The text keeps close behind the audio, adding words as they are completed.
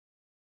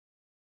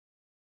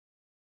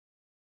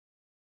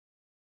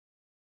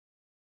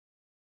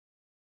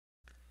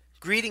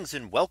Greetings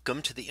and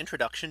welcome to the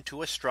introduction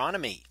to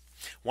astronomy.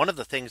 One of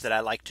the things that I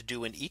like to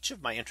do in each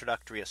of my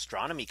introductory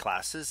astronomy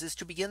classes is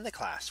to begin the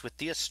class with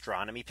the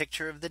astronomy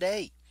picture of the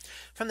day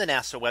from the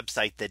NASA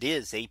website, that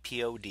is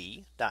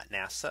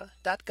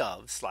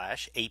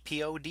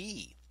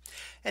apod.nasa.gov/apod.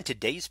 And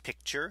today's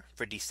picture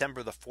for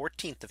December the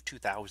 14th of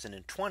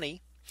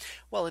 2020.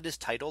 Well, it is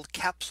titled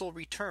Capsule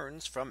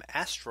Returns from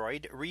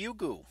Asteroid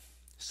Ryugu.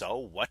 So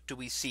what do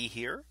we see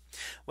here?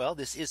 Well,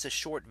 this is a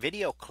short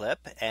video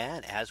clip,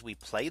 and as we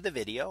play the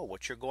video,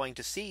 what you're going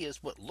to see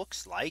is what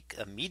looks like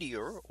a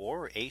meteor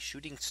or a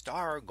shooting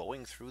star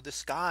going through the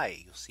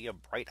sky. You'll see a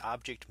bright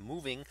object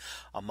moving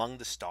among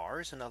the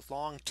stars, and a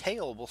long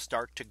tail will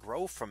start to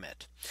grow from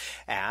it.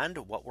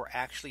 And what we're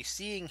actually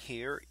seeing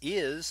here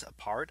is a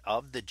part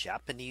of the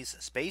Japanese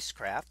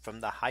spacecraft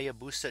from the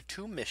Hayabusa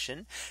 2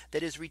 mission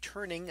that is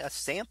returning a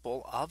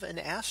sample of an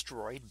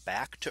asteroid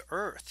back to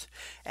Earth.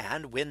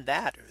 And when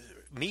that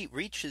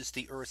reaches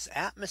the Earth's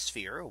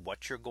atmosphere,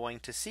 what you're going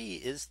to see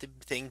is the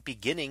thing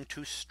beginning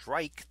to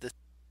strike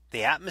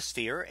the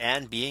atmosphere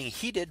and being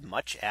heated,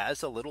 much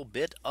as a little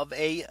bit of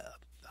a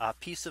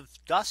piece of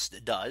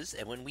dust does.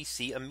 And when we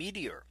see a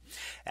meteor,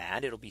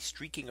 and it'll be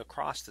streaking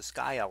across the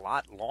sky a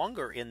lot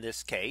longer in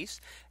this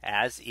case,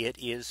 as it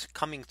is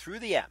coming through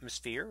the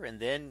atmosphere, and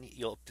then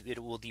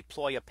it will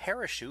deploy a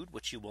parachute,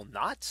 which you will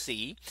not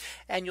see,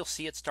 and you'll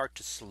see it start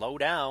to slow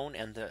down,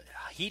 and the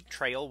heat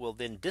trail will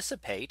then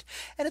dissipate,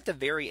 and at the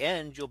very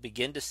end you'll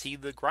begin to see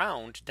the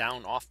ground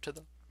down off to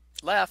the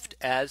left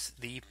as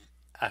the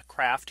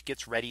craft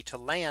gets ready to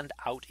land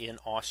out in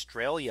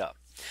Australia.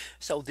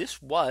 So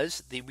this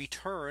was the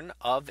return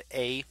of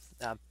a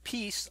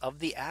piece of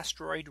the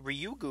asteroid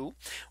Ryugu,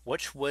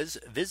 which was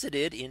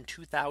visited in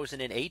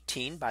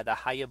 2018 by the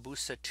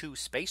Hayabusa 2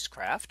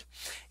 spacecraft.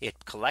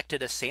 It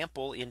collected a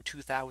sample in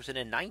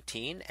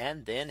 2019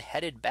 and then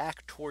headed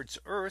back towards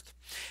Earth.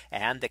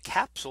 And the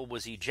capsule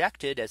was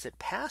ejected as it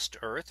passed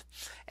Earth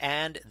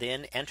and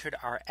then entered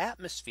our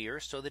atmosphere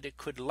so that it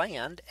could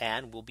land,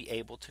 and will be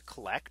able to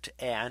collect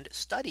and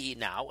study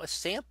now a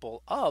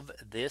sample of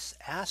this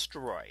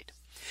asteroid.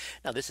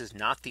 Now, this is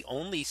not the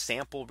only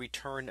sample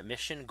return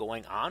mission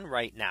going on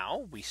right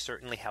now. We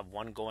certainly have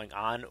one going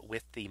on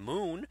with the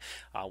moon,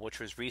 which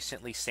was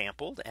recently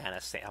sampled, and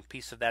a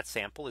piece of that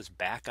sample is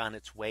back on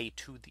its way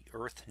to the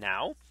Earth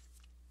now.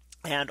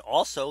 And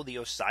also the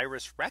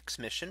OSIRIS-REx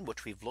mission,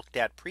 which we've looked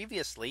at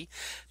previously,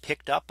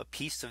 picked up a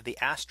piece of the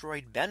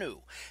asteroid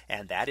Bennu,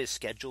 and that is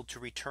scheduled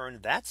to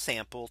return that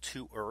sample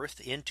to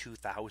Earth in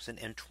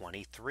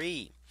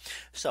 2023.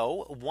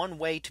 So one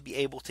way to be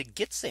able to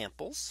get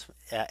samples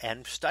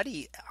and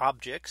study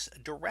objects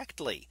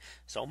directly.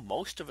 So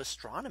most of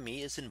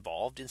astronomy is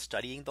involved in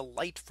studying the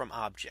light from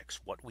objects,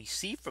 what we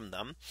see from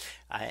them,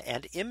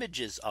 and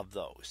images of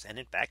those. And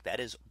in fact, that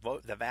is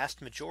the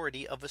vast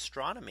majority of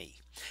astronomy.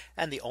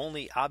 And the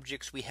only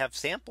objects we have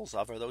samples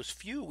of are those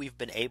few we've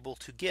been able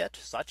to get,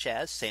 such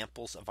as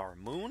samples of our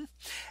moon,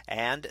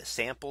 and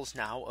samples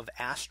now of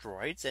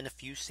asteroids, and a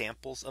few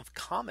samples of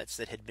comets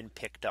that had been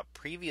picked up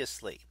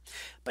previously.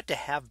 But to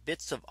have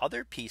bits of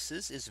other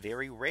pieces is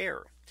very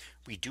rare.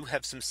 We do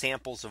have some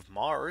samples of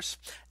Mars,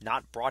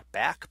 not brought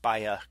back by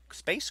a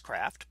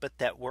spacecraft, but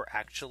that were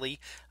actually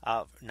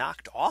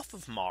knocked off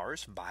of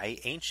Mars by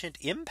ancient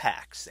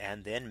impacts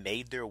and then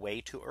made their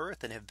way to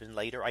Earth and have been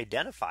later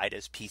identified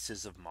as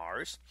pieces of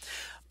Mars.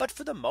 But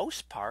for the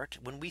most part,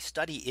 when we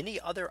study any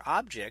other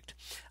object,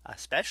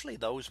 especially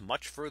those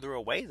much further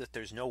away that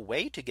there's no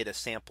way to get a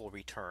sample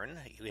return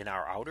in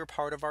our outer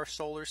part of our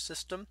solar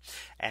system,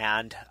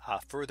 and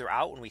further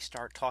out when we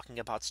start talking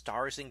about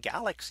stars and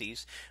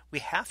galaxies, we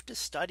have to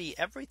study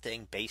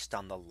everything based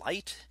on the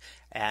light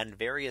and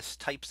various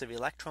types of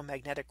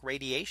electromagnetic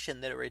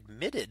radiation that are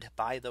emitted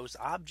by those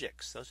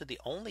objects. Those are the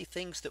only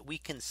things that we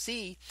can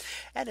see,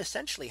 and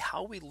essentially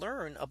how we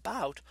learn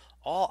about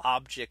all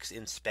objects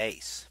in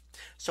space.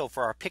 So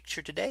for our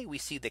picture today, we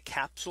see the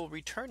capsule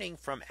returning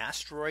from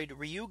asteroid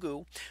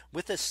Ryugu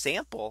with a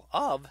sample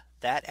of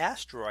that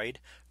asteroid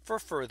for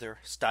further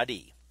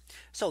study.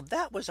 So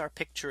that was our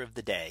picture of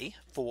the day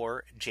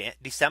for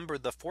December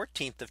the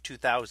 14th of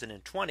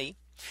 2020.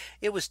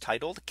 It was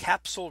titled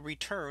Capsule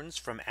Returns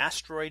from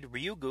Asteroid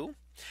Ryugu.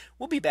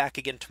 We'll be back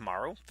again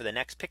tomorrow for the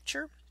next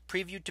picture,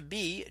 previewed to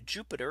be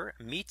Jupiter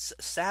meets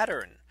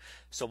Saturn.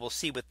 So we'll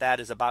see what that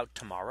is about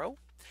tomorrow.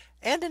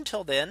 And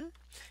until then,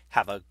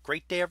 have a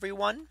great day,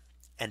 everyone,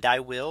 and I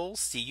will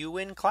see you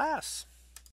in class.